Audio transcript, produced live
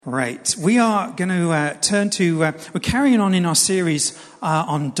Right. We are going to turn to, we're carrying on in our series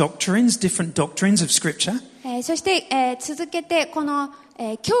on doctrines, different doctrines of Scripture. そして、続けてこの、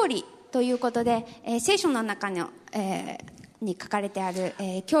教理ということで、聖書の中の、に書かれてある、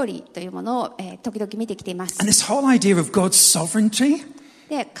教理というものを、時々見てきています。And this whole idea of God's sovereignty.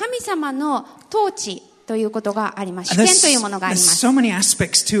 で、神様の統治ということがあります。主権というものがあります。There's so many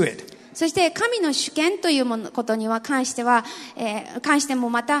aspects to it. そして神の主権ということには関しても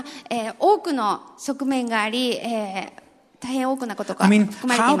また、多くの側面があり、大変多くなことが含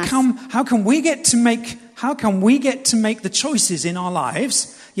まれています。how can we get to make the choices in our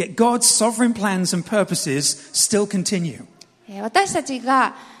lives, yet God's sovereign plans and purposes still continue? 私たち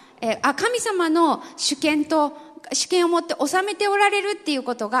が、神様の主権を持って治めておられるっていう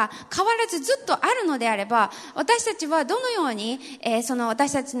ことが変わらずずっとあるのであれば、私たちはどのように、その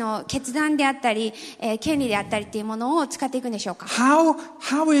私たちの決断であったり、権利であったりっていうものを使っていくんでしょうか。How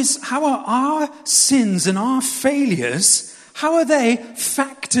are our sins and our failures, how are they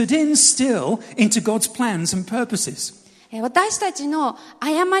factored in still into God's plans and purposes? 私たちの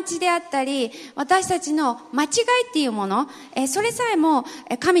過ちであったり、私たちの間違いっていうもの、それさえも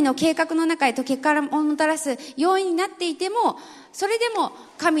神の計画の中へと結果をもたらす要因になっていても、それでも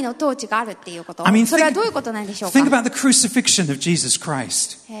神の統治があるっていうこと。それはどういうことなんでしょうか。Think about the crucifixion of Jesus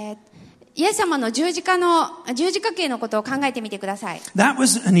Christ. イエス様の十字架刑のことを考えてみてください。That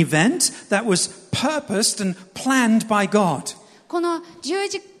was an event that was purposed and planned by God. この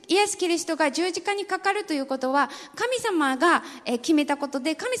イエス・キリストが十字架にかかるということは神様が決めたこと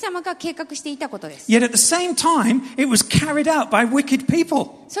で、神様が計画していたことです。Yet at the same time, it was carried out by wicked people.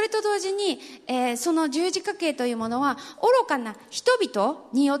 それと同時に、その十字架刑というものは愚かな人々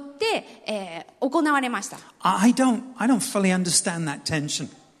によって、行われました。I don't fully understand that tension.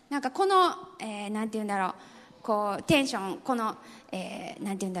 なんかこの、なんていうんだろう、こうテンション、この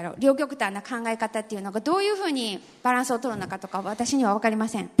なんていうんだろう、両極端な考え方っていうのがどういうふうにバランスを取るのかとか私には分かりま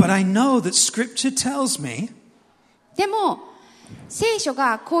せん。But I know that Scripture tells me でも聖書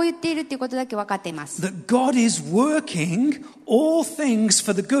がこう言っているっていうことだけ分かっています。that God is working all things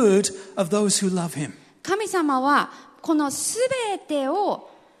for the good of those who love Him. 神様はこのすべてを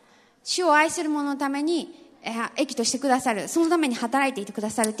主を愛する者のために益としてくださる、そのために働いていてくだ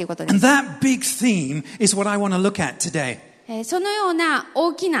さるということです。And that big theme is what I want to look at today. そのような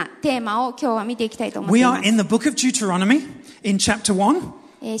大きなテーマを今日は見ていきたいと思って We いま are す。in the book of Deuteronomy in chapter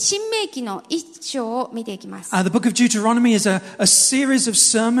 1. 新明記の一章を見ていきます。The book of Deuteronomy is a series of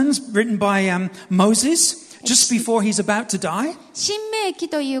sermons written by Moses just before he's about to die. 新明記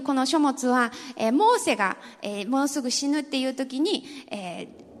というこの書物は、モーセが、もうすぐ死ぬっていう時に、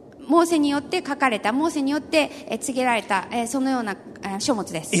モーセによって書かれた、モーセによって告げられた、そのような書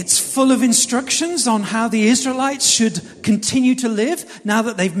物です。It's full of instructions on how the Israelites should continue to live now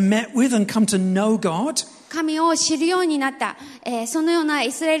that they've met with and come to know God. 神を知るようになった、そのような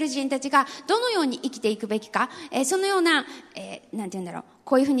イスラエル人たちがどのように生きていくべきか、そのような、なんて言うんだろう、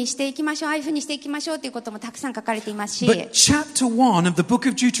こういうふうにしていきましょう、ああいうふうにしていきましょうということもたくさん書かれていますし。But chapter 1 of the book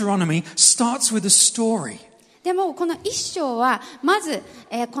of Deuteronomy starts with a story. でもこの一章はまず、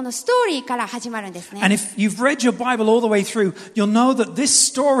このストーリーから始まるんですね。And if you've read your Bible all the way through, you'll know that this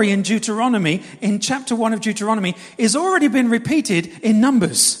story in Deuteronomy, in chapter 1 of Deuteronomy, is already been repeated in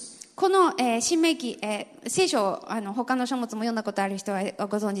Numbers. この、新明記、聖書他の書物も読んだことある人は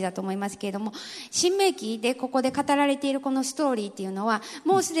ご存知だと思いますけれども、新明記でここで語られているこのストーリーっていうのは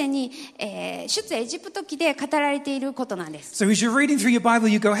もうすでに、出エジプト記で語られていることなんです。So as you're reading through your Bible,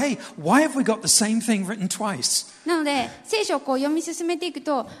 you go, hey, why have we got the same thing written twice? なので聖書をこう読み進めていく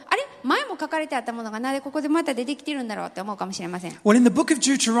と、あれ前も書かれてあったものがなぜここでまた出てきているんだろうって思うかもしれません。Well, in the book of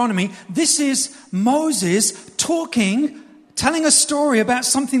Deuteronomy, this is Moses telling a story about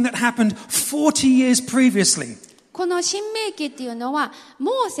something that happened 40 years previously. この新明記っていうのは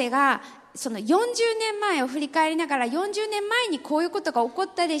モーセがその40年前を振り返りながら、40年前にこういうことが起こっ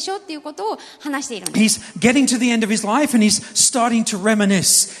たでしょっていうことを話しているんです。He's getting to the end of his life and he's starting to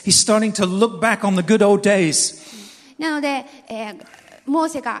reminisce. He's starting to look back on the good old days. なので、モー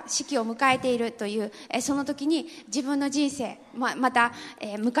セが死期を迎えているという、その時に自分の人生、また、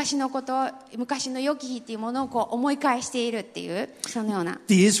昔のこと、昔の良き日っていうものをこう思い返しているっていう、そのような。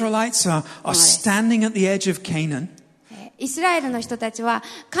The Israelites are standing at the edge of Canaan. イスラエルの人たちは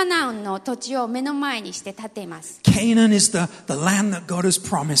カナンの土地を目の前にして立っています。Canaan is the land that God has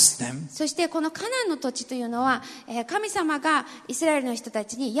promised them. そしてこのカナンの土地というのは、神様がイスラエルの人た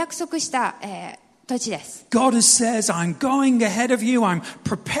ちに約束した、土地です。God says, I'm going ahead of you, I'm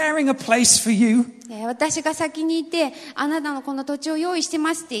preparing a place for you. 私が先にいて、あなたのこの土地を用意して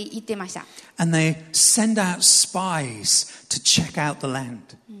ますって言ってました。And they send out spies to check out the land.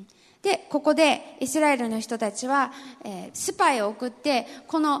 で、ここでイスラエルの人たちは、スパイを送って、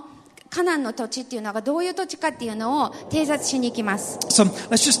このカナンの土地っていうのがどういう土地かっていうのを偵察しに行きます。So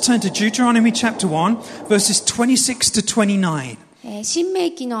let's just turn to Deuteronomy chapter 1, verses 26 to 29. 新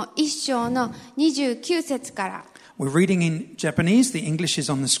明記の1章の29節から。We're reading in Japanese, the English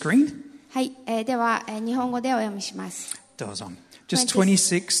is on the screen. はい、では、日本語でお読みします。どうぞ。Just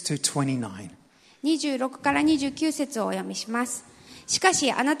 26 to 29. 26から29節をお読みします。しか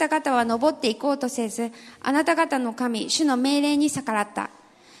しあなた方は登っていこうとせず、あなた方の神、主の命令に逆らった。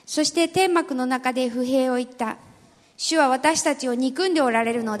そして天幕の中で不平を言った。主は私たちを憎んでおら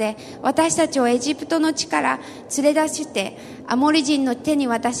れるので、私たちをエジプトの地から連れ出して、アモリ人の手に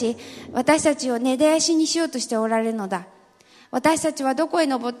渡し、私たちを根絶やしにしようとしておられるのだ。私たちはどこへ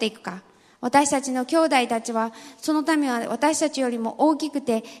登っていくか。私たちの兄弟たちは、その民は私たちよりも大きく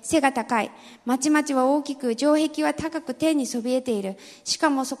て背が高い。町々は大きく、城壁は高く天にそびえている。しか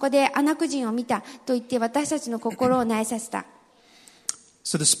もそこでアナク人を見たと言って私たちの心を萎えさせた。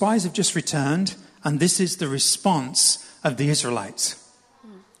So the spies have just returned, and this is the response of the Israelites.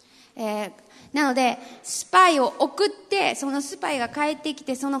 なので、スパイを送って、そのスパイが帰ってき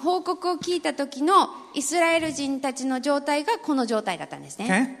て、その報告を聞いた時のイスラエル人たちの状態がこの状態だったんですね。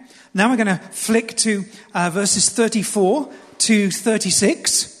Okay? Now we're going to flick to verses 34 to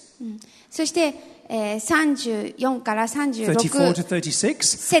 36. そして、34から34 to 36.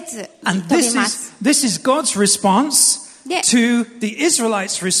 節 And 飛びます。this is God's response to the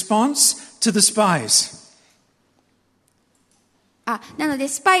Israelites' response to the spies. なので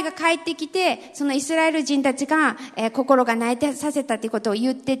スパイが帰ってきて、そのイスラエル人たちが、心が泣いてさせたということを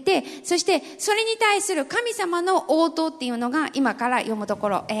言ってて、そしてそれに対する神様の応答っていうのが今から読むとこ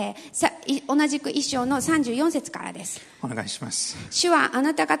ろ、同じく一章の34節からです。お願いします。主はあ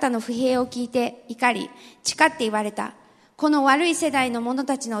なた方の不平を聞いて怒り、誓って言われた。この悪い世代の者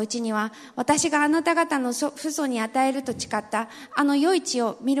たちのうちには、私があなた方の父祖に与えると誓ったあの良い地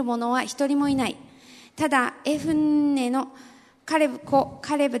を見る者は一人もいない。ただエフンネのカレ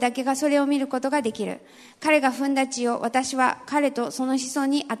ブだけがそれを見ることができる。彼が踏んだ地を私は彼とその子孫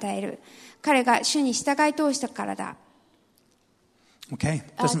に与える。彼が主に従い通したからだ。Okay.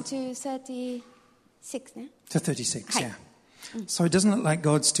 To 36ね。To 36, yeah. So it doesn't look like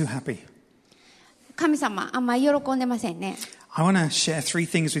God's too happy. 神様あんまり喜んでませんね。I want to share three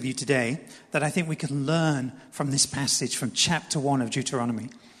things with you today that I think we can learn from this passage from chapter 1 of Deuteronomy.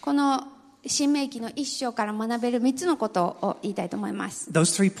 この新明記の一章から学べる3つのことを言いたいと思います。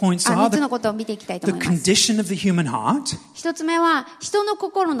Those 3 points are 3つのことを見ていきたいと the 思います。 condition of the human heart, 1つ目は人の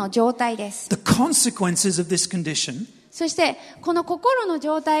心の状態です。 the consequences of this condition, そしてこの心の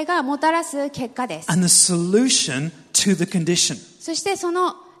状態がもたらす結果です。 and the solution to the condition. そしてそ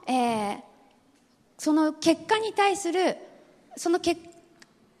の結果に対する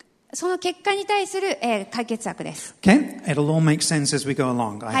解決策です。Okay? It'll all make sense as we go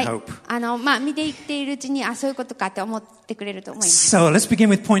along, I hope. 見ていっているうちに、そういうことかって思ってくれると思います。So let's begin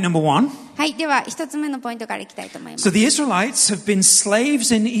with point number 1. はい、では一つ目のポイントからいきたいと思います。 So the Israelites have been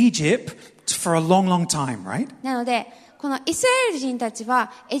slaves in Egypt for a long, long time, right? なので、このイスラエル人たち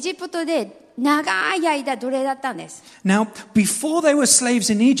はエジプトで長い間奴隷だったんです。Now, before they were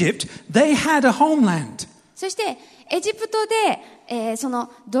slaves in Egypt, they had a homeland. そしてエジプトで、そ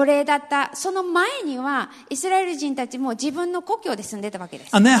の奴隷だったその前にはイスラエル人たちも自分の故郷で住んでたわけで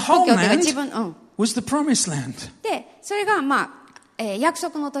す。And their 故郷というか homeland was the promised land. で、それが約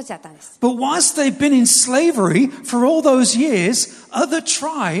束の土地だったんです。But whilst they've been in slavery for all those years, other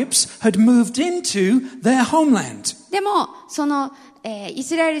tribes had moved into their homeland. でもそのイ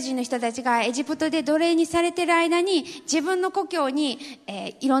スラエル人の人たちがエジプトで奴隷にされている間に自分の故郷に、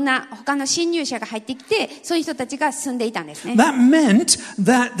いろんな他の侵入者が入ってきて、そういう人たちが住んでいたんですね。That meant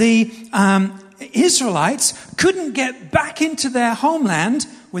that the Israelites couldn't get back into their homeland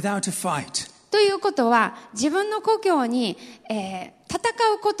without a fight. ということは、自分の故郷に、戦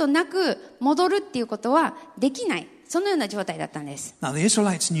うことなく戻るっていうことはできない。そのような状態だったんです。Now the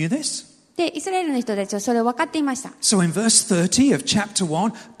Israelites knew this. で、イスラエルの人たちはそれを分かっていました。So in verse 30 of chapter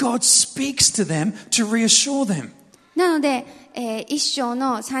 1, God speaks to them to reassure them. なので、一章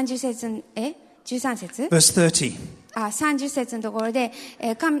の30節、13節 Verse 30. 30節のところで、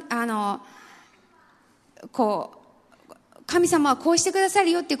神様はこうしてくださ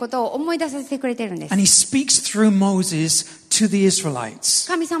るよっていうことを思い出させてくれてるんです。 And he speaks through Moses to the Israelites.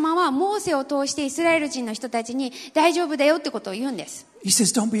 神様はモーセを通してイスラエル人の人たちに大丈夫だよってことを言うんです。He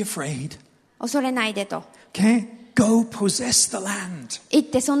says, don't be afraid. 恐れないでと。Okay? Go possess the land. 行っ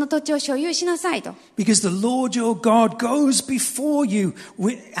てその土地を所有しなさいと。Because the Lord your God goes before you,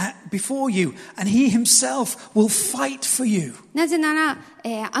 and he himself will fight for you. なぜなら、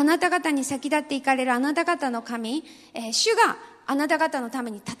あなた方に先立って行かれるあなた方の神、主があなた方のため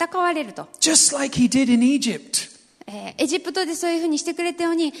に戦われると。Just like he did in Egypt. エジプトでそういうふうにしてくれた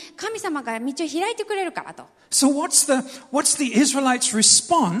ように、神様が道を開いてくれるからと。So what's the Israelites'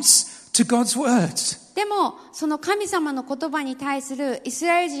 response to God's words? でも、その神様の言葉に対するイス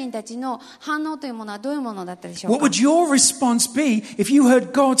ラエル人たちの反応というものはどういうものだったでしょうか。 What would your response be if you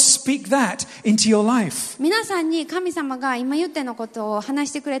heard God speak that into your life? 皆さんに神様が今言ったようなことを話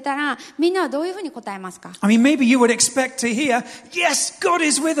してくれたら、みんなはどういうふうに答えますか？ I mean, maybe you would expect to hear, yes, God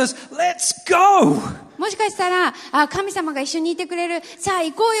is with us, let's go. もしかしたら、神様が一緒にいてくれる、さあ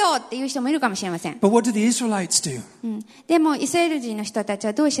行こうよっていう人もいるかもしれません。But what did the Israelites do? でも、イスラエル人の人たち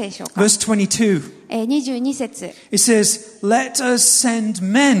はどうしたでしょうか？ Verse 22, 22節。it says, let us send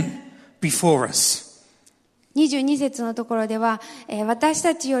men before us. 22節のところでは、私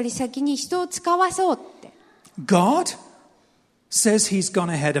たちより先に人を使わそうって。God says he's gone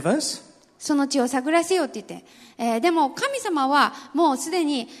ahead of us. その地を探らせようって言って。でも神様はもうすで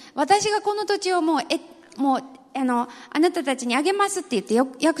に私がこの土地をもうあなたたちにあげますって言っ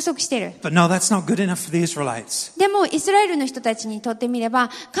て約束してる。But no, that's not good enough for the Israelites. でもイスラエルの人たちにとってみれば、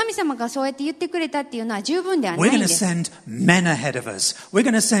神様がそうやって言ってくれたっていうのは十分ではない We're ん going で to す。send men ahead of us. We're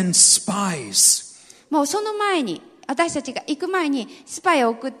going to send spies. もうその前に、私たちが行く前にスパイを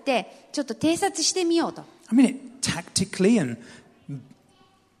送ってちょっと偵察してみようと。I mean, tactically and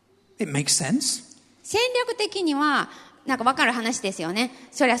it makes sense. 戦略的にはなんか分かる話ですよね。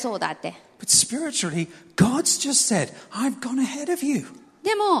そりゃそうだって。But spiritually, God's just said, I've gone ahead of you.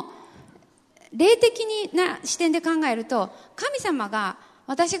 でも霊的な視点で考えると、神様が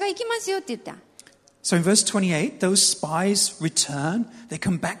私が行きますよって言った。So in verse 28, those spies return. They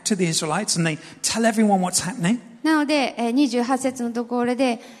come back to the Israelites and they tell everyone what's happening. なので、28節のところ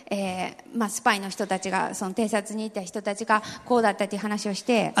で、スパイの人たちが、その偵察に行った人たちがこうだったという話をし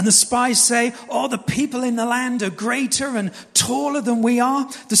て、And the spies say, oh, the people in the land are greater and taller than we are.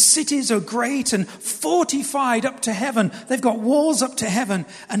 The cities are great and fortified up to heaven. They've got walls up to heaven.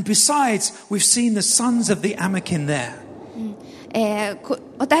 And besides, we've seen the sons of the Anakim there.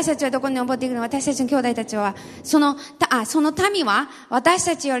 私たちはどこに登っていくの？私たちの兄弟たちはその民は私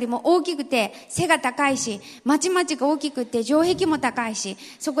たちよりも大きくて背が高いし、町々が大きくて城壁も高いし、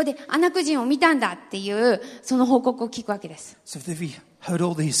そこでアナク人を見たんだっていうその報告を聞くわけです。So they've heard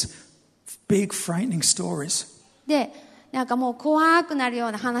all these big frightening stories. で、なんかもう怖くなるよ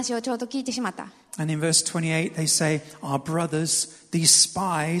うな話をちょうど聞いてしまった。And in verse 28 they say, our brothers, these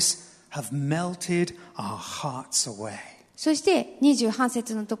spies have melted our hearts away. そして28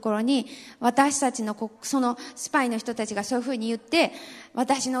節のところに、私たちのそのスパイの人たちがそういうふうに言って、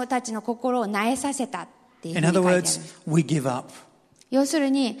私たちの心を萎えさせたっていうふうに書いてある。 In other words, we give up. 要する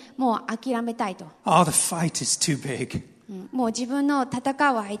にもう諦めたいと。Oh, the fight is too big. もう自分の戦う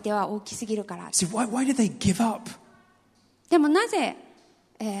相手は大きすぎるから。 See, why did they give up? でもなぜ、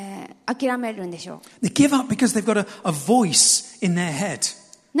諦めるんでしょう。 They give up because they've got a voice in their head.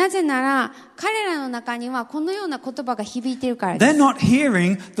 なぜなら彼らの中にはこのような言葉が響いているからです。 They're not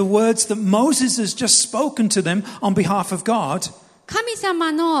hearing the words that Moses has just spoken to them on behalf of God. 神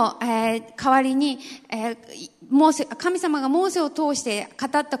様の、代わりに、神様がモーセを通して語っ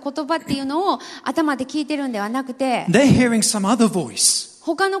た言葉っていうのを頭で聞いてるんではなくて、 They're hearing some other voice.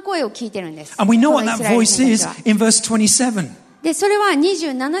 他の声を聞いてるんです。 And we know こ what の that イスラエル voice 人 is たちは。 in verse 27. で、それは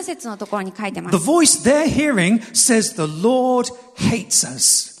27節のところに書いてま The す。 voice they're hearing says the Lord hates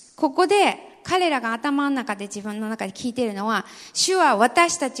us. ここで彼らが頭の中で自分の中で聞いているのは、主は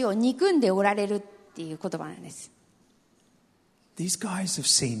私たちを憎んでおられるっていう言葉なんです。These guys have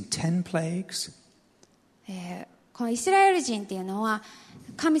seen 10 plagues. このイスラエル人っていうのは、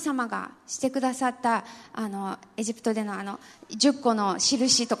神様がしてくださったエジプトでの10個の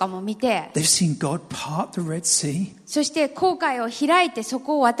印とかも見て、 They've seen God part the Red Sea. そして紅海を開いてそ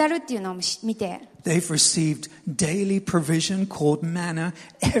こを渡るっていうのを見て、 They've received daily provision called manna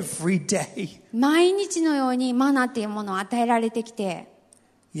every day. 毎日のようにマナっていうものを与えられてきて、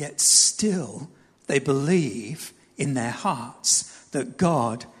 Yet still they believe in their hearts that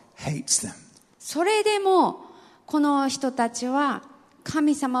God hates them. それでもこの人たちは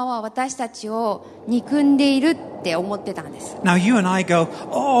神様は私たちを憎んでいるって思ってたんです。 Now you and I go,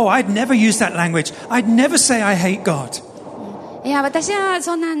 oh, I'd never use that language. I'd never say I hate God. いや、私は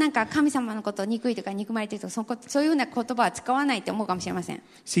そんななんか神様のことを憎いとか憎まれてるとかそういうような言葉は使わないって思うかもしれません。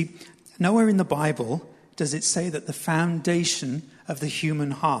 See, nowhere in the Bible does it say that the foundation of the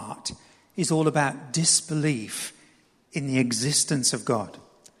human heart is all about disbelief in the existence of God.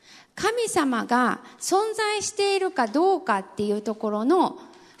 神様が存在しているかどうかっていうところの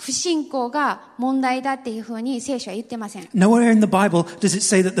不信仰が問題だっていうふうに聖書は言ってません。Nowhere in the Bible does it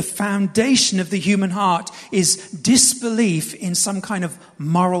say that the foundation of the human heart is disbelief in some kind of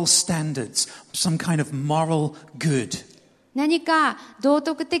moral standards, some kind of moral good. 何か道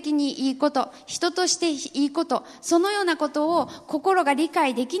徳的にいいこと、人としていいこと、そのようなことを心が理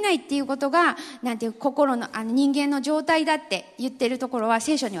解できないっていうことが、なんていう心の人間の状態だって言っているところは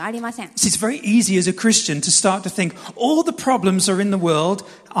聖書にはありません。It's very easy as a Christian to start to think all the problems are in the world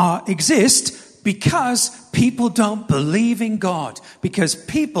exist because people don't believe in God, because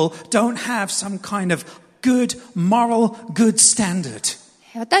people don't have some kind of good, moral, good standard.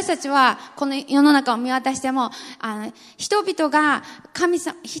 私たちはこの世の中を見渡しても、人々が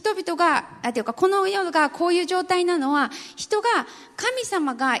というかこの世がこういう状態なのは、人が神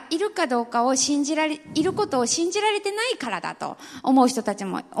様がいるかどうかをいることを信じられてないからだと思う人たち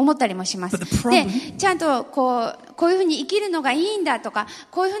も思ったりもします。で、ちゃんとこういうふうに生きるのがいいんだとか、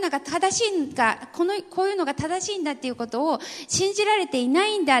こういうふうなのが正しいんだ、こういうのが正しいんだっていうことを信じられていな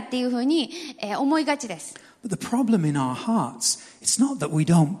いんだっていうふうに、思いがちです。But the problem in our hearts, it's not that we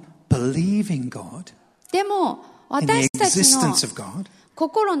don't believe in God, でも in the 私たち existence の of God.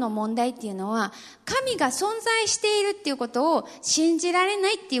 心の問題っていうのは、神が存在しているっていうことを信じられな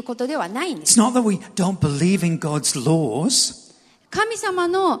いっていうことではないんです。It's not that we don't believe in God's laws. 神様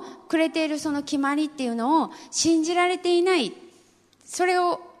のくれているその決まりっていうのを信じられていない、それ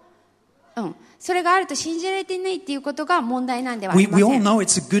があると信じられていないっていうことが問題なんではありません。We all know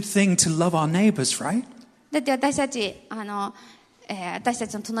it's a good thing to love our neighbors, right? だって私たち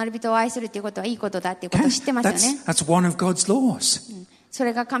の隣人を愛するっていうことはいいことだっていうことを知ってますよね。That's one of God's laws. そ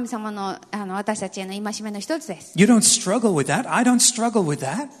れが神様の私たちへの戒めの一つです。You don't struggle with that. I don't struggle with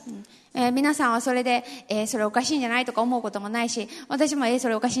that. 皆さんはそれで、それおかしいんじゃないとか思うこともないし、私もそ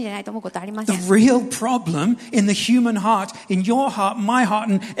れおかしいんじゃないと思うことありません。The real problem in the human heart, in your heart, my heart,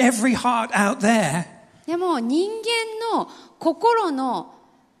 and every heart out there. でも人間の心の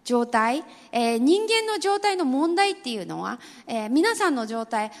状態、人間の状態の問題っていうのは、皆さんの状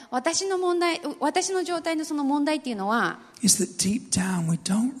態、私の状態のその問題っていうのは、is that deep down we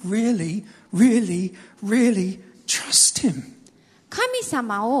don't really, really, really trust Him. 神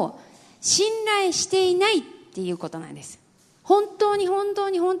様を信頼していないっていうことなんです。本当に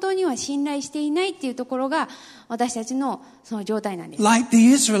は信頼していないっていうところが私たちのその状態なんです。Like the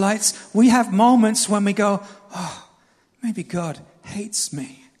Israelites, we have moments when we go, oh, maybe God hates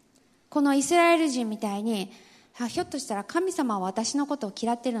me. このイスラエル人みたいに、ひょっとしたら神様は私のことを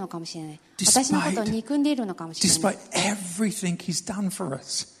嫌っているのかもしれない。私のことを憎んでいるのかもしれない。Despite everything He's done for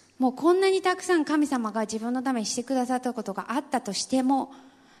us. もうこんなにたくさん神様が自分のためにしてくださったことがあったとしても、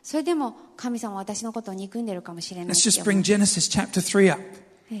それでも神様は私のことを憎んでいるかもしれない。Let's just bring Genesis chapter 3 up.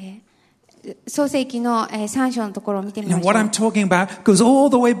 創世記の3章のところを見てみましょう。What I'm talking about goes all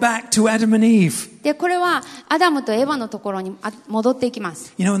the way back to Adam and Eve. で、これはアダムとエヴァのところに戻っていきま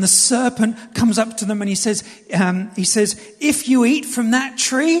す。You know, and the serpent comes up to them and he says, if you eat from that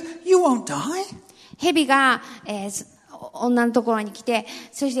tree, you won't die. 蛇が、女のところに来て、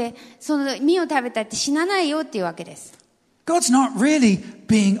そしてその実を食べたって死なないよっていうわけです。God's not really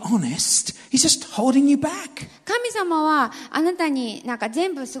being honest. He's just holding you back. 神様はあなたに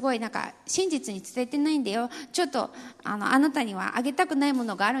全部すごい真実に伝えてないんだよ。ちょっとあなたにはあげたくないも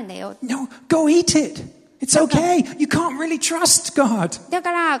のがあるんだよ。No, go eat it. It's okay. You can't really trust God. だ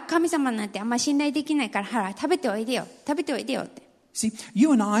から神様なんてあんま信頼できないから、食べておいでよって。See, you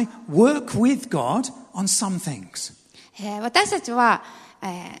and I work with God on some things. 私たちは、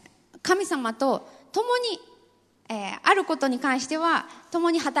神様と共にあることに関しては共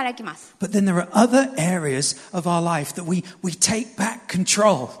に働きます。But then there are other areas of our life that we take back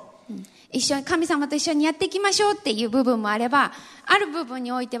control. 神様と一緒にやっていきましょうっていう部分もあれば、ある部分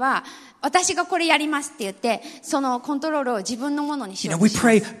においては私がこれやりますって言って、そのコントロールを自分のものにしようとします。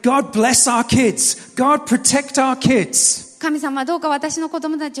We pray, God bless our kids. God protect our kids. 神様どうか私の子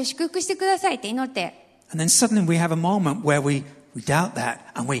供たちを祝福してくださいって祈って。And then suddenly we have a moment where we doubt that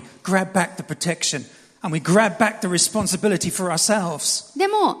and we grab back the protection.And we grab back the responsibility for ourselves. で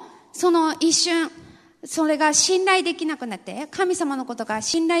も、その一瞬、それが信頼できなくなって、神様のことが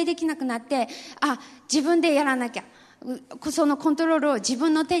信頼できなくなって、自分でやらなきゃ。そのコントロールを自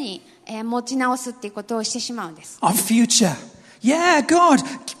分の手に持ち直すっていうことをしてしまうんです。Our future. Yeah, God,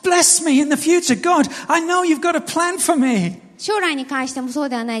 bless me in the future. God, I know you've got a plan for me. 将来に関してもそう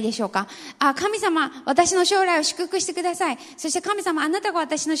ではないでしょうか。神様、私の将来を祝福してください。そして神様、あなたが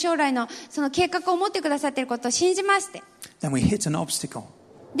私の将来のその計画を持ってくださっていることを信じますって。Then we hit an obstacle.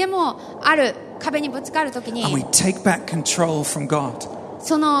 でもある壁にぶつかるときに and we take back control from God.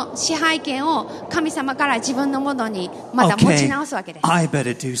 その支配権を神様から自分のものにまた持ち直すわけです。I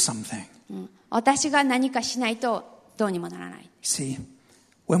better do something. 私が何かしないとどうにもならない。See,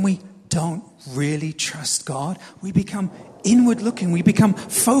 when we don't really trust God, we become inward looking, we become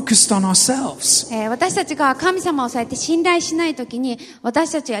focused on ourselves. 私たちが神様をそうやって信頼しないときに、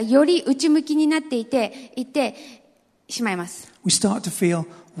私たちはより内向きになっていってしまいます。We start to feel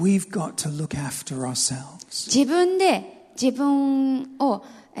we've got to look after ourselves. 自分で自分を、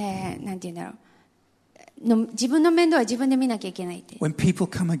なんて言うんだろう、自分の面倒は自分で見なきゃいけないって。When people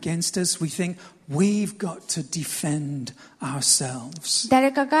come against us, we think we've got to defend ourselves.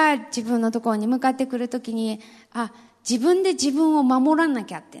 誰かが自分のところに向かってくるときに、自分で自分を守らな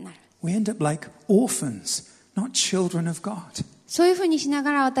きゃってなる。We end up like orphans, not children of God. そういうふうにしな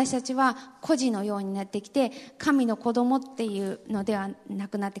がら私たちは孤児のようになってきて、神の子供っていうのではな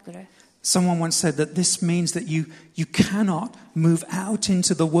くなってくる。Someone once said that this means that you cannot move out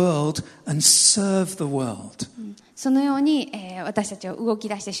into the world and serve the world. そのように、私たちは動き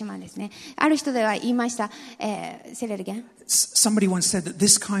出してしまうんですね。ある人では言いました。Say that again. Somebody once said that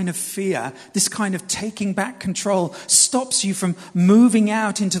this kind of fear, this kind of taking back control, stops you from moving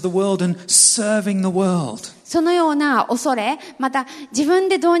out into the world and serving the world. そのような恐れ、また自分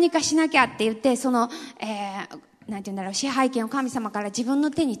でどうにかしなきゃって言って、その、なんて言うんだろう、支配権を神様から自分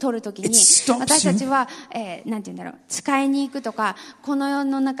の手に取るときに、私たちは、なんて言うんだろう、使いに行くとか、この世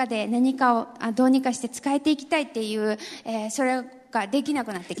の中で何かをどうにかして使えていきたいっていう、それができな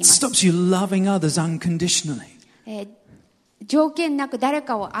くなってきます。It stops you loving others unconditionally. 条件なく誰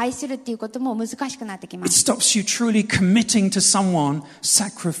かを愛するっていうことも難しくなってきま It す。stops you truly committing to someone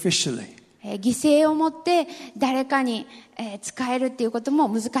sacrificially. 犠牲を持って誰かに、使えるっていうことも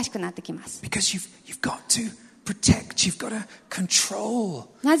難しくなってきます。Because you've got to protect, you've got to control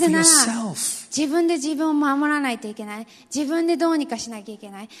な for ぜなら yourself. 自分で自分を守らないといけない。自分でどうにかしなきゃい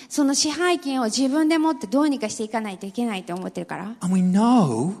けない。その支配権を自分で持ってどうにかしていかないといけないと思ってるから。And we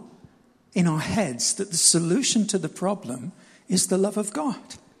know in our heads that the solution to the problem is the love of God.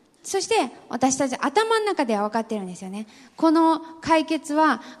 そして私たち頭の中では分かってるんですよね。この解決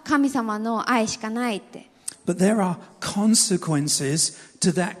は神様の愛しかないって。But there are consequences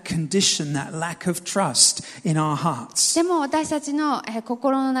to that condition, that lack of trust in our hearts. でも私たちの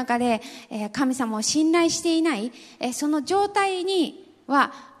心の中で神様を信頼していないその状態に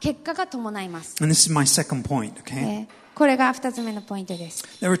は結果が伴います。And this is my second point, okay? これが2つ目のポイントです。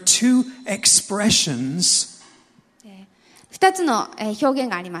There are two expressions, 2つの表現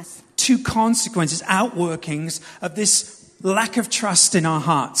があります。two consequences, outworkings of this lack of trust in our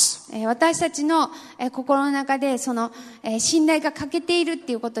hearts. 私たちの心の中でその信頼が欠けているっ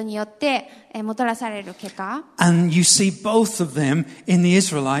ていうことによってもたらされる結果。And you see both of them in the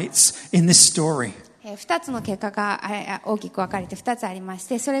Israelites in this story. 2つの結果が大きく分かれて2つありまし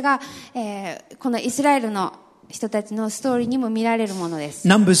て、それがこのイスラエルの人たちのストーリーにも見られるものです。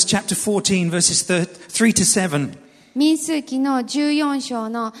Numbers chapter 14 verses 3 to 7. 民数記の14章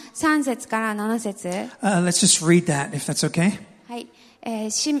の3節から7節。Let's just read that if that's okay. はい。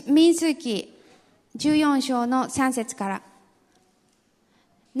民数記14章の3節から。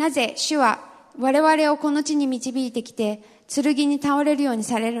なぜ主は我々をこの地に導いてきて剣に倒れるように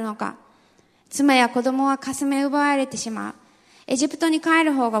されるのか。妻や子供はかすめ奪われてしまう。エジプトに帰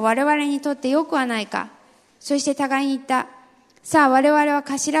る方が我々にとってよくはないか。そして互いに言った。さあ我々は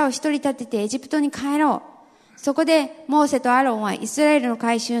頭を一人立ててエジプトに帰ろう。そこでモーセとアロンはイスラエルの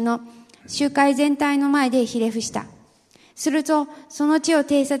改宗の集会全体の前でひれ伏した。するとその地を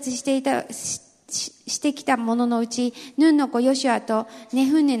偵察してきた者のうちヌンの子ヨシュアとネ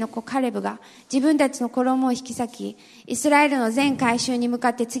フンネの子カレブが自分たちの衣を引き裂き、イスラエルの全改宗に向か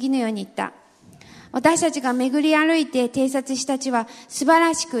って次のように言った。私たちが巡り歩いて偵察した地は素晴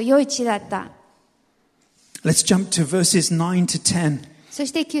らしく良い地だった。Let's jump to verses 9 to 10. そ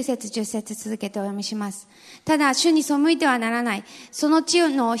して9節10節続けてお読みします。ただ主に背いてはならない。その地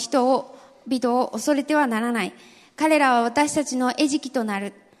の人々を恐れてはならない。彼らは私たちの餌食とな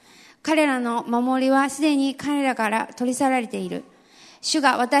る。彼らの守りはすでに彼らから取り去られている。主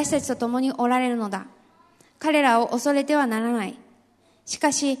が私たちと共におられるのだ。彼らを恐れてはならない。し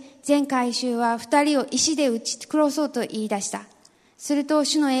かし全改宗は二人を石で撃ち殺そうと言い出した。すると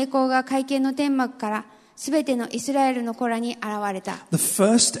主の栄光が会見の天幕からすべてのイスラエルの子らに現れた。The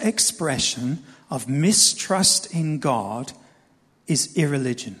first expression of mistrust in God is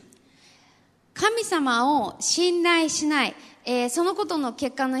irreligion. 神様を信頼しない、そのことの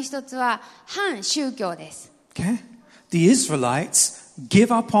結果の一つは反宗教です。Okay? The Israelites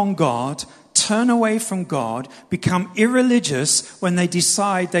give up on God, turn away from God, become irreligious when they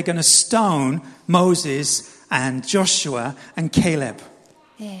decide they're going to stone Moses and Joshua and Caleb.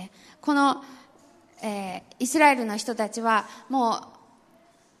 この、イスラエルの人たちはもう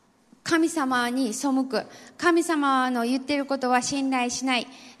神様に背く。神様の言っていることは信頼しない。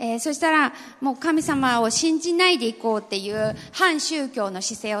そしたらもう神様を信じないでいこうっていう反宗教の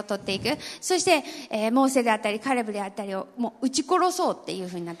姿勢をとっていく。そして、モーセであったりカレブであったりをもう撃ち殺そうっていう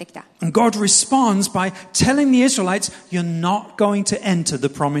ふうになってきた。And God responds by telling the Israelites, you're not going to enter the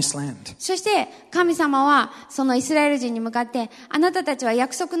promised land. そして神様はそのイスラエル人に向かってあなたたちは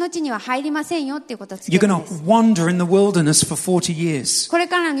約束の地には入りませんよっていうことを告げ You're るん going です。to wander in the wilderness for 40 years. これ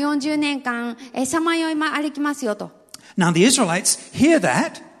からの40年間さまよい歩きますよと。Now the Israelites hear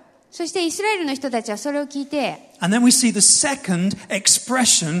that. そしてイスラエルの人たちはそれを聞いて、And then we see the second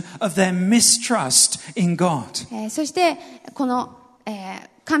expression of their mistrust in God. そしてこの、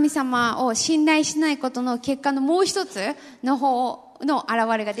神様を信頼しないことの結果のもう一つの方の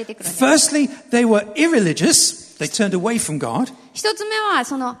現れが出てくるんです。Firstly, they were irreligious. They turned away from God. 一つ目は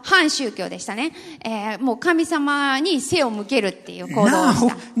その反宗教でしたね。もう神様に背を向けるっていう行動をし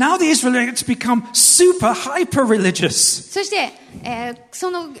た。Now the Israelites become super hyper religious. そして、そ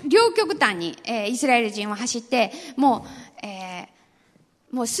の両極端に、イスラエル人は走っても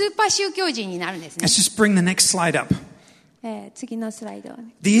うスーパー宗教人になるんですね。Let's just bring the next slide up. 次のスライド。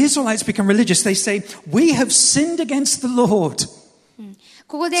The Israelites become religious. They say, we have sinned against the Lord.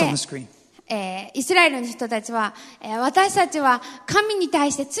 ここで It's on the screen. イスラエルの人たちは、私たちは神に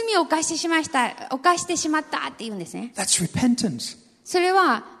対して罪を犯してしまったって言うんですね。That's repentance. それ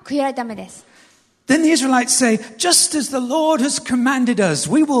は悔い改めです。Then the Israelites say, just as the Lord has commanded us,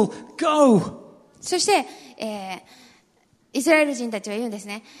 we will go. そして、イスラエル人たちは言うんです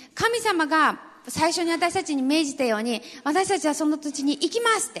ね。神様が最初に私たちに命じたように、私たちはその土地に行き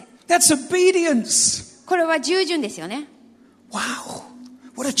ますって。That's obedience. これは従順ですよね。Wow,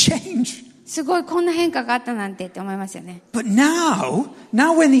 what a change. すごいこんな変化があったなんてって思いますよね。But now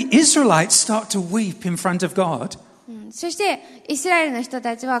when the Israelites start to weep in front of God, そしてイスラエルの人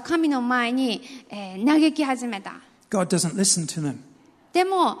たちは神の前に、嘆き始めた。God doesn't listen to them. で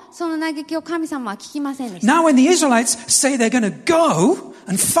もその嘆きを神様は聞きませんでした。 Now when the Israelites say they're going to go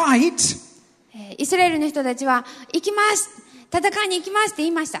and fight, イスラエルの人たちは行きます、戦いに行きますって言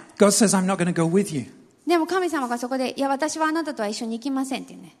いました。 God says, I'm not going to go with you. でも神様がそこで、いや私はあなたとは一緒に行きませんっ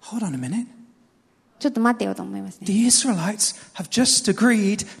ていうね。 Hold on a minute. ちょっと待ってよと思いますね。 The Israelites have just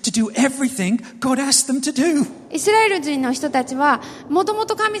agreed to do everything God asked them to do. イスラエル人の人たちはもとも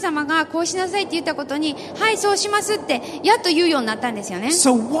と神様がこうしなさいって言ったことに、はいそうしますってやっと言うようになったんですよね。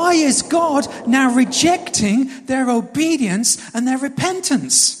 So why is God now rejecting their obedience and their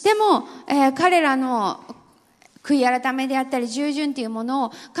repentance? でも、彼らの悔い改めであったり従順というもの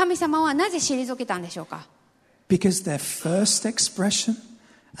を神様はなぜ退けたんでしょうか。 Because their first expression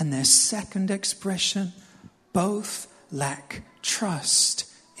and their second expression both lack trust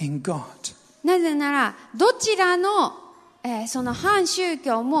in God. なぜならどちらの、その反宗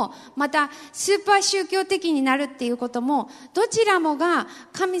教もまたスーパー宗教的になるっていうこともどちらもが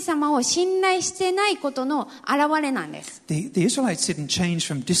神様を信頼してないことの表れなんです。 The Israelites didn't change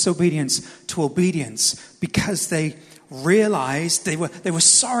from disobedience to obedience because they realized they were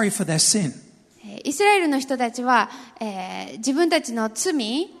sorry for their sin. イスラエルの人たちは、自分たちの罪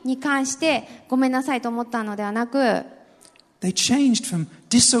に関してごめんなさいと思ったのではなく、 They changed from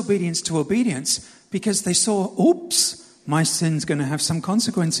disobedience to obedience because they saw, oops, my sin's going to have some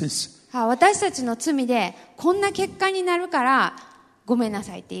consequences. 私たちの罪でこんな結果になるからごめんな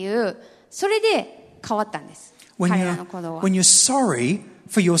さいっていうそれで変わったんです。 彼らの行動は。 When you're sorry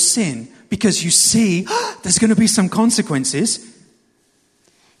for your sin because you see there's going to be some consequences,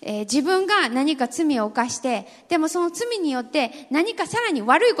 自分が何か罪を犯して、でもその罪によって何かさらに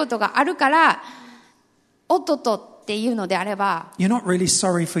悪いことがあるからおっとっとっていうのであれば、 you're not really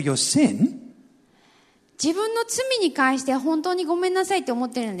sorry for your sin. 自分の罪に関して本当にごめんなさいって思っ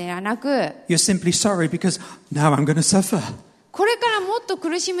ているのではなく、 You're simply sorry because now I'm going to suffer. これからもっと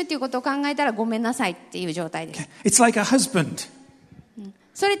苦しむっていうことを考えたらごめんなさいっていう状態です。 It's like a husband.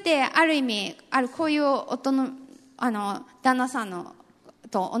 それってある意味こういう夫の旦那さんの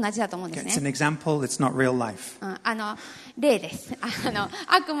と同じだと思うんですね。 It's an example, it's not real life. 例です。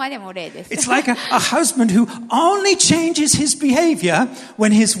あくまでも例です。 It's like a husband who only changes his behavior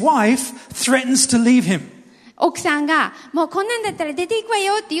when his wife threatens to leave him. 奥さんがもうこんなんだったら出ていくわ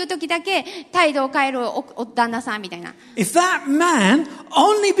よっていう時だけ態度を変える旦那さんみたいな。 If that man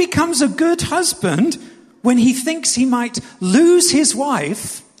only becomes a good husband when he thinks he might lose his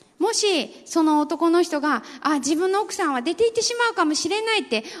wife, もしその男の人が自分の奥さんは出て行ってしまうかもしれないっ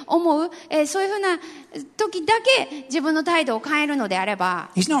て思う、そういうふうな時だけ自分の態度を変えるのであれ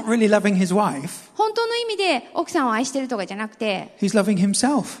ば、 He's not really loving his wife. 本当の意味で奥さんを愛してるとかじゃなくて、 He's loving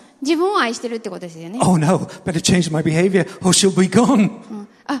himself. 自分を愛してるってことですよね。 Oh no, better change my behavior or she'll be gone.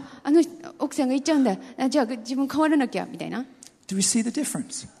 あの奥さんが言っちゃうんだ、じゃあ自分変わらなきゃみたいな、 Do we see the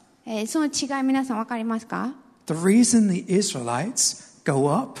difference? その違い皆さん分かりますか？ The reason the Israelites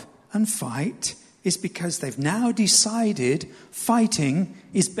go up and fight is because they've now decided fighting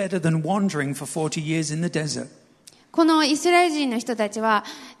is better than wandering for 40 years in the desert. このイスラエル人の人たちは、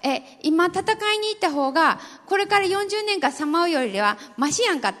今戦いに行った方がこれから40年間さまうよりはマシ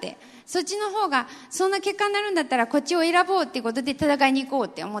やんかって、そっちの方がそんな結果になるんだったらこっちを選ぼうっていうことで戦いに行こうっ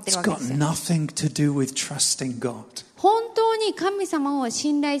て思ってる It's わけで got すよ。 nothing to do with trusting God. 本当に神様を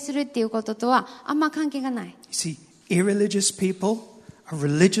信頼するっていうこととはあんま関係がない。 You see, irreligious people or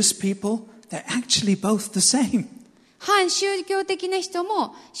religious people, they're actually both the same. 反宗教的な人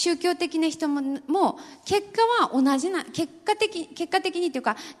も宗教的な人も結果は同じな、結果的にという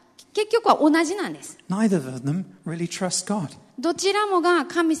か結局は同じなんです。 Neither of them really trust God. どちらもが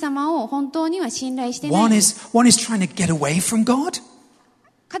神様を本当には信頼してない。 One is trying to get away from God.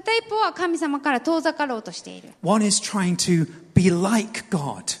 片一方は神様から遠ざかろうとしている。 One is trying to be like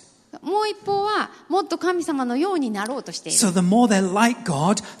God. もう一方はもっと神様のようになろうとしている。 So the more they're like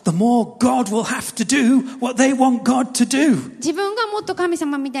God, the more God will have to do what they want God to do. 自分がもっと神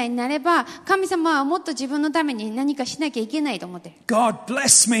様みたいになれば、神様はもっと自分のために何かしなきゃいけないと思っている。 God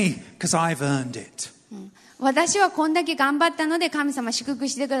bless me because I've earned it. 私はこんだけ頑張ったので神様祝福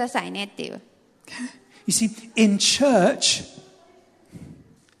してくださいねっていう。 You see, in church,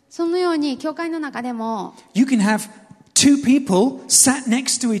 そのように教会の中でも you can have two people sat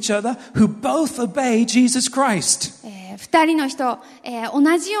next to each other who both obey Jesus Christ. 二人の人、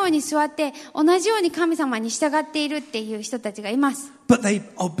同じように座って同じように神様に従っているっていう人たちがいます。 But they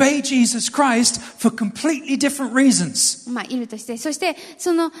obey Jesus Christ for completely different reasons. まあいるとして、そして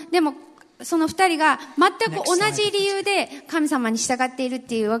でもその二人が全く同じ理由で神様に従っているっ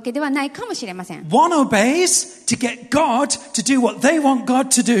ていうわけではないかもしれません。 One obeys to get God to do what they want God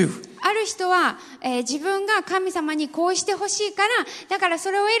to do. ある人は、自分が神様にこうしてほしいから、だから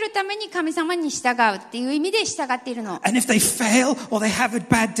それを得るために神様に従うっていう意味で従っているの。 And if they fail or they have a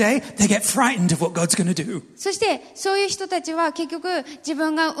bad day, they get frightened of what God's going to do. そしてそういう人たちは結局自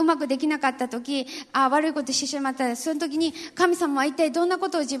分がうまくできなかった時、悪いことしてしまったら、その時に神様は一体どんなこ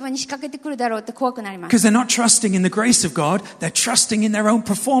とを自分に仕掛けてくるだろうって怖くなります。 Because they're not trusting in the grace of God, they're trusting in their own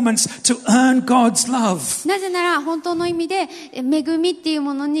performance to earn God's love. なぜなら本当の意味で恵みっていう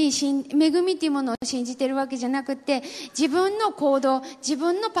ものを信じているわけじゃなくて、自分の行動、自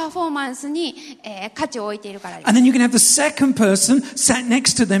分のパフォーマンスに、価値を置いているからです。 And then you can have the second person sat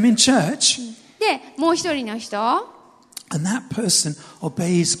next to them in church. で、もう一人の人、 And that person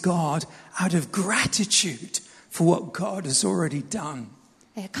obeys God out of gratitude for what God has already done.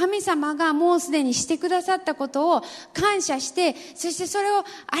 神様がもうすでにしてくださったことを感謝して、そしてそれを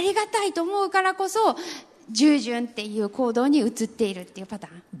ありがたいと思うからこそ従順っていう行動に移っているっていうパター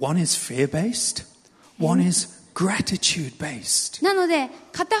ン。 One is fear-based, one is gratitude-based. なので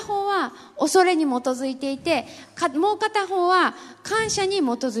片方は恐れに基づいていて、もう片方は感謝に基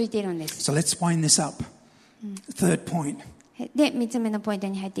づいているんです。 So let's wind this up. Third point. で、3つ目のポイント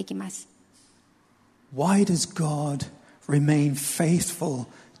に入っていきます。 Why does God remain faithful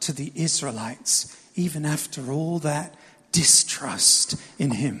to the Israelites even after all that distrust in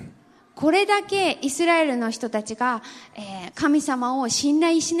him? これだけイスラエルの人たちが、神様を信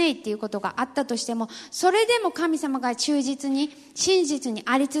頼しないっていうことがあったとしても、それでも神様が忠実に真実に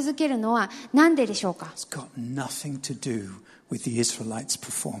あり続けるのは何ででしょうか？ It's got nothing to do with the Israelites'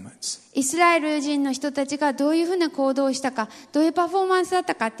 performance. イスラエル人の人たちがどういうふうな行動をしたか、どういうパフォーマンスだっ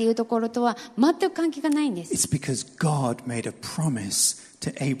たかっていうところとは全く関係がないんです。 It's because God made a promise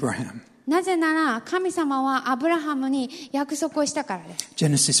to Abraham. なぜなら神様はアブラハムに約束をしたからです。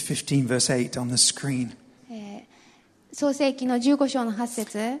 Genesis 15 verse 8 on the screen. 創世記の15章の8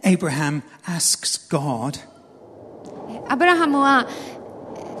節。 Abraham asks God, アブラハムは、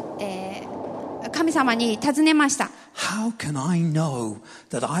神様に尋ねました。 How can I know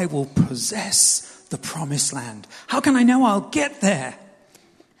that I will possess the promised land? How can I know I'll get there?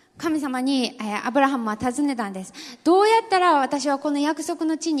 神様に、アブラハムは尋ねたんです。どうやったら私はこの約束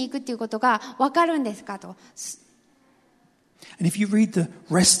の地に行くっていうことが分かるんですかと。 And if you read the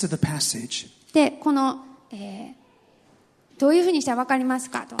rest of the passage, で、この、どういうふうにしたら分かります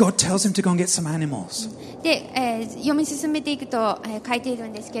かと。 God tells him to go and get some animals. で、読み進めていくと、書いている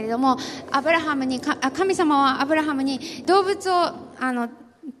んですけれども、神様はアブラハムに動物を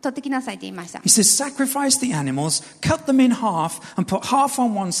取ってきなさいって言いました。He says, sacrifice the animals, cut them in half, and put half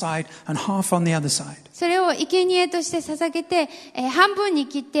on one side and half on the other side. それを生贄として捧げて、半分に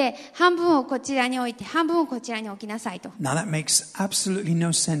切って、半分をこちらに置いて、半分をこちらに置きなさいと。Now that makes absolutely no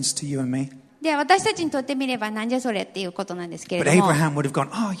sense to you and me. で、私たちにとってみればなんじゃそれっていうことなんですけれ But ども。 Abraham would have gone,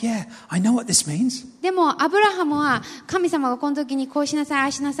 oh yeah, I know what this means. でも、アブラハムは神様がこの時にこうしなさい、あ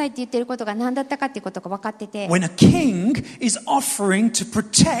あしなさいって言ってることが何だったかっていうことが分かってて。When a king is offering to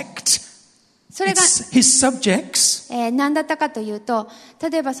protect それが、his subjects, 何だったかというと、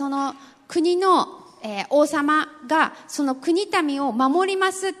例えばその国の、王様がその国民を守り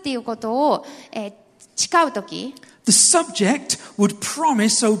ますっていうことを、誓うとき、the subject would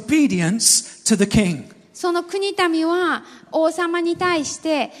promise obedience to the king. その国民は王様に対し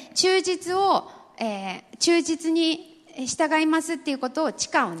て忠実に従いますっていうことを誓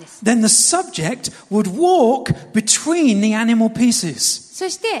うんです。Then the subject would walk between the animal pieces. そ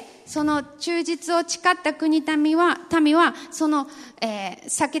してその忠実を誓った民はその、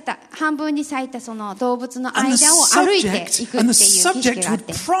裂けた半分に裂いたその動物の間を歩いていくっていう儀式があっ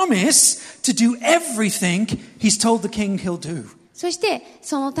て、 promise to do everything he's told the king he'll do. そして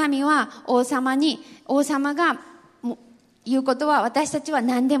その民は王様が言うことは私たちは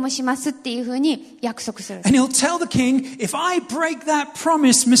何でもしますっていうふうに約束する。 And he'll tell the king, if I break that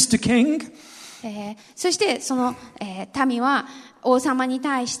promise, Mr. King, そしてその、民は王様に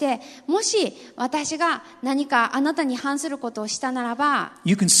対してもし私が何かあなたに反することをしたならば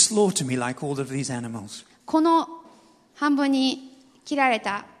you can slaughter me like all of these animals. この半分に切られ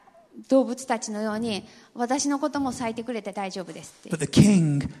た動物たちのように私のことも裂いてくれて大丈夫ですって。 But the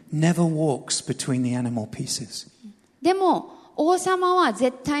king never walks between the animal pieces. でも王様は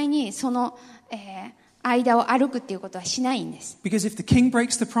絶対にその、間を歩くっていうことはしないんです。 Because if the king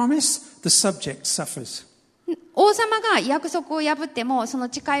breaks the promise, the subject suffers. 王様が約束を破ってもその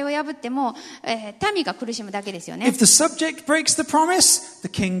誓いを破っても、民が苦しむだけですよね。 If the subject breaks the promise, the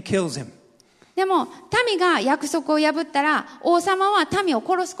king kills him. でも民が約束を破ったら王様は民を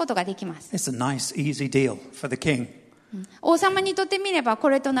殺すことができます。 It's a nice, easy deal for the king. 王様にとってみればこ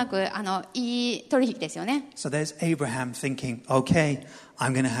れとなくいい取引ですよね。 So there's Abraham thinking, okay,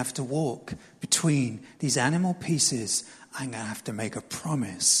 I'm going to have to walk between these animal pieces. I'm going to have to make a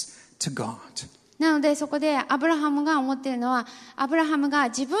promise to God. なのでそこでアブラハムが思っているのは、アブラハムが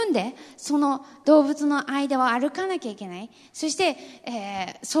自分でその動物の間を歩かなきゃいけない。そして、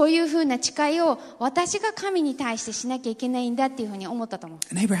そういうふうな誓いを私が神に対してしなきゃいけないんだっていうふうに思ったと思う。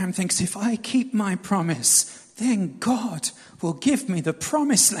 And Abraham thinks, if I keep my promise, then God will give me the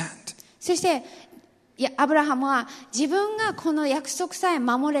promised land. そしてアブラハムは自分がこの約束さえ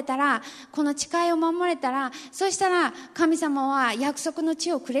守れたら、この誓いを守れたら、そしたら神様は約束の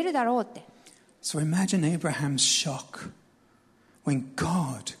地をくれるだろうって。So imagine Abraham's shock when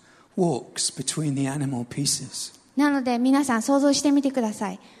God walks between the animal pieces. なので皆さん想像してみてくだ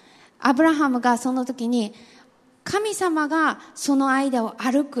さい。アブラハムがその時に神様がその間を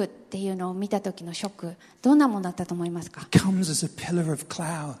歩くっていうのを見た時のショック、どんなものだったと思いますか？ He comes as a pillar of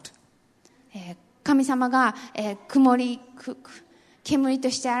cloud. 神様が、煙と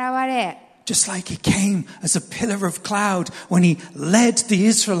して現れ、Just like he came as a pillar of cloud when he led the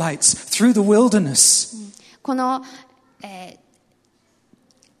Israelites through the wilderness. この、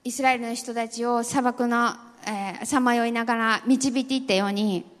イスラエルの人たちを砂漠の、さまよいながら導いていったよう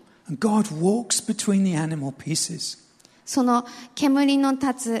に、And God walks between the animal pieces. その煙の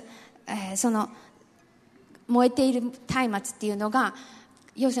立つ、その燃えている松明っていうのが、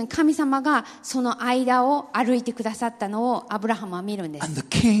要するに神様がその間を歩いてくださったのをアブラハムは見るんです。 And the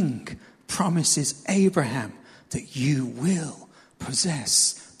king promises Abraham that you will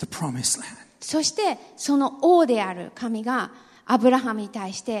possess the promised land. そしてその王である神がアブラハムに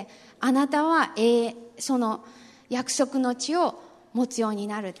対して、あなたは、その約束の地を持つように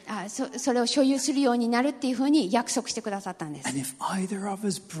なる、それを所有するようになるっていうふうに約束してくださったんです。 And if either of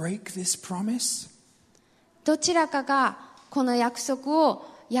us break this promise, どちらかがこの約束を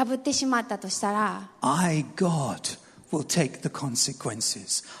破ってしまったとしたら、 I, God, will take the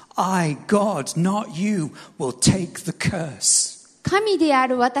consequences. I, God, not you, will take the curse. 神であ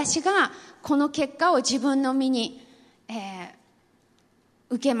る私がこの結果を自分の身に、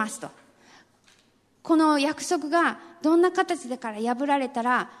受けますと。この約束がどんな形でから破られた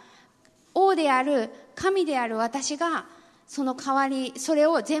ら、王である神である私がその代わりそれ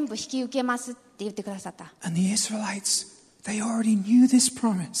を全部引き受けますって言ってくださった。 And the Israelites, they already knew this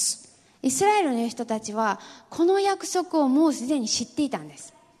promise. イスラエルの人たちはこの約束をもうすでに知っていたんで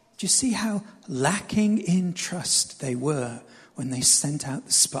す。 Do you see how lacking in trust they were when they sent out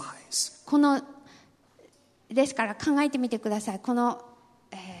the spies? ですから考えてみてください。この、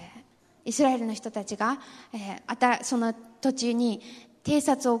イスラエルの人たちが、その土地に偵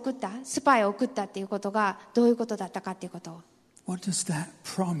察を送った、スパイを送ったっていうことがどういうことだったかっていうことを。What does that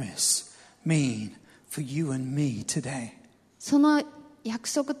promise mean for you and me today? その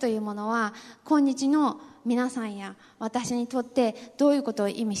約束というものは今日の皆さんや私にとってどういうことを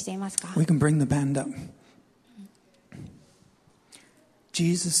意味していますか？ We can bring the band up.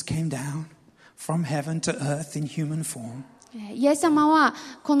 Jesus came down from heaven to earth in human form. イエス様は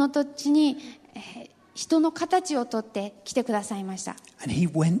この土地に人の形をとって来てくださいました。And he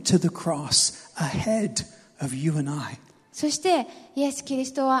went to the cross ahead of you and I. そしてイエス・キリ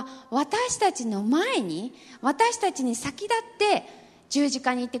ストは私たちの前に、私たちに先立って十字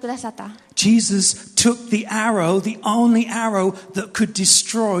架に行ってくださった。Jesus took the arrow, the only arrow that could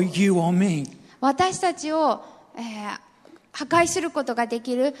destroy you or me. 私たちを、破壊することがで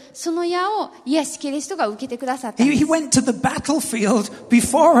きるその矢をイエス・キリストが受けてくださったんです。 He went to the battlefield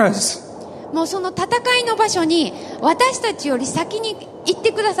before us. もうその戦いの場所に私たちより先に行っ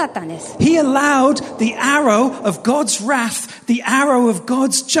てくださったんです。 He allowed the arrow of God's wrath, the arrow of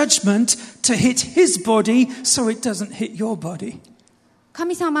God's judgment to hit his body so it doesn't hit your body.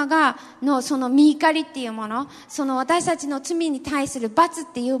 神様がのその御怒りっていうもの、その私たちの罪に対する罰っ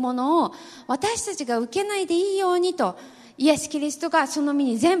ていうものを私たちが受けないでいいようにと、イエス・キリストがその身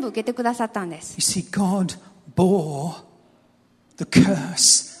に全部受けてくださったんです。 You see, God bore the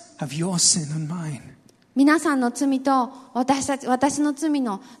curse of your sin and mine. 皆さんの罪と私の罪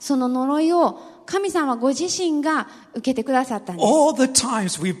のその呪いを神様ご自身が受けてくださったんです。 All the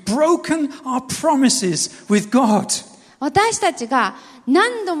times we've broken our promises with God. 私たちが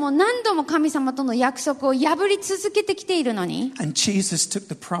何度も何度も神様との約束を破り続けてきているのに、 And Jesus took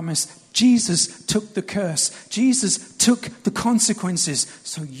the promise. Jesus took the curse. Jesus took the consequences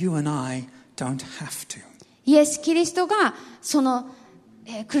so you and I don't have to. イエス・キリストがその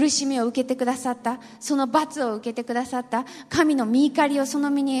苦しみを受けてくださった、その罰を受けてくださった、神の御怒りをそ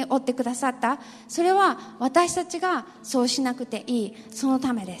の身に負ってくださった。それは私たちがそうしなくていい、その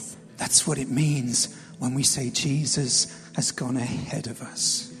ためです。 That's what it means when we say Jesus has gone ahead of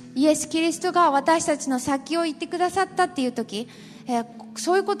us. イエス・キリストが私たちの先を行ってくださったっていう時、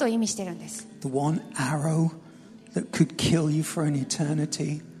そういうことを意味してるんです。 The one arrow that could kill you for an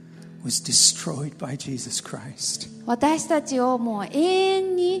eternity was destroyed by Jesus Christ. 私たちをもう永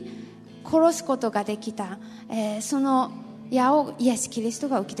遠に殺すことができた、その矢をイエス・キリスト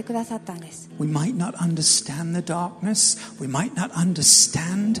が受けてくださったんです。 We might not understand the darkness. We might not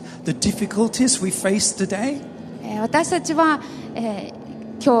understand the difficulties we face today. 私たちは、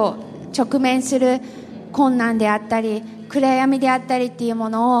今日直面する困難であったり暗闇であったりっていうも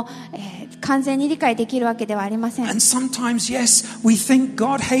のを、完全に理解できるわけではありません。 And sometimes, yes, we think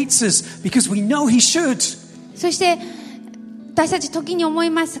God hates us because we know He should. そして私たち時に思い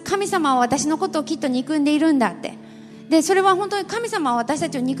ます。神様は私のことをきっと憎んでいるんだって。で、それは本当に神様は私た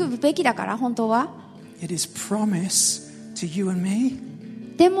ちを憎むべきだから、本当は。 It is promise to you and me.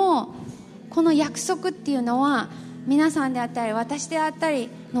 でもこの約束っていうのは皆さんであったり私であったり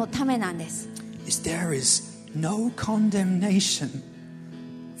のためなんです。 There is no condemnation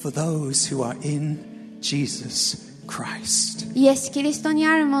for those who are in Jesus Christ. イエス・キリストに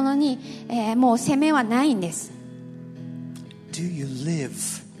あるものに、もう責めはないんです。 Do you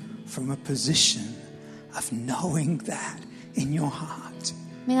live from a position of knowing that in your heart?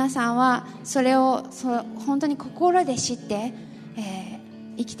 皆さんはそれを本当に心で知って、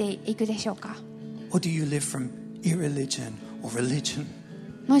生きていくでしょうか？ Or do you live from irreligion or religion?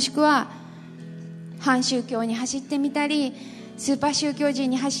 もしくは反宗教に走ってみたりスーパー宗教人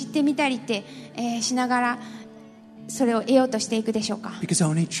に走ってみたりって、しながらそれを得ようとしていくでしょうか？ Because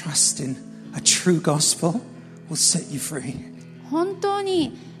only trust in a true gospel will set you free. 本当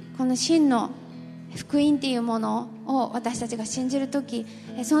にこの真の福音っていうものを私たちが信じるとき、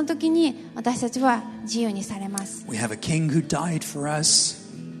その時に私たちは自由にされます。 We have a king who died for us.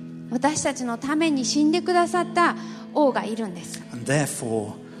 私たちのために死んでくださった王がいるんです。 And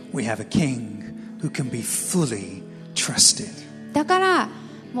therefore, we have a king who can be fully trusted. だから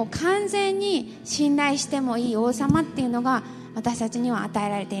もう完全に信頼してもいい王様っていうのが私たちには与え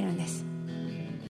られているんです。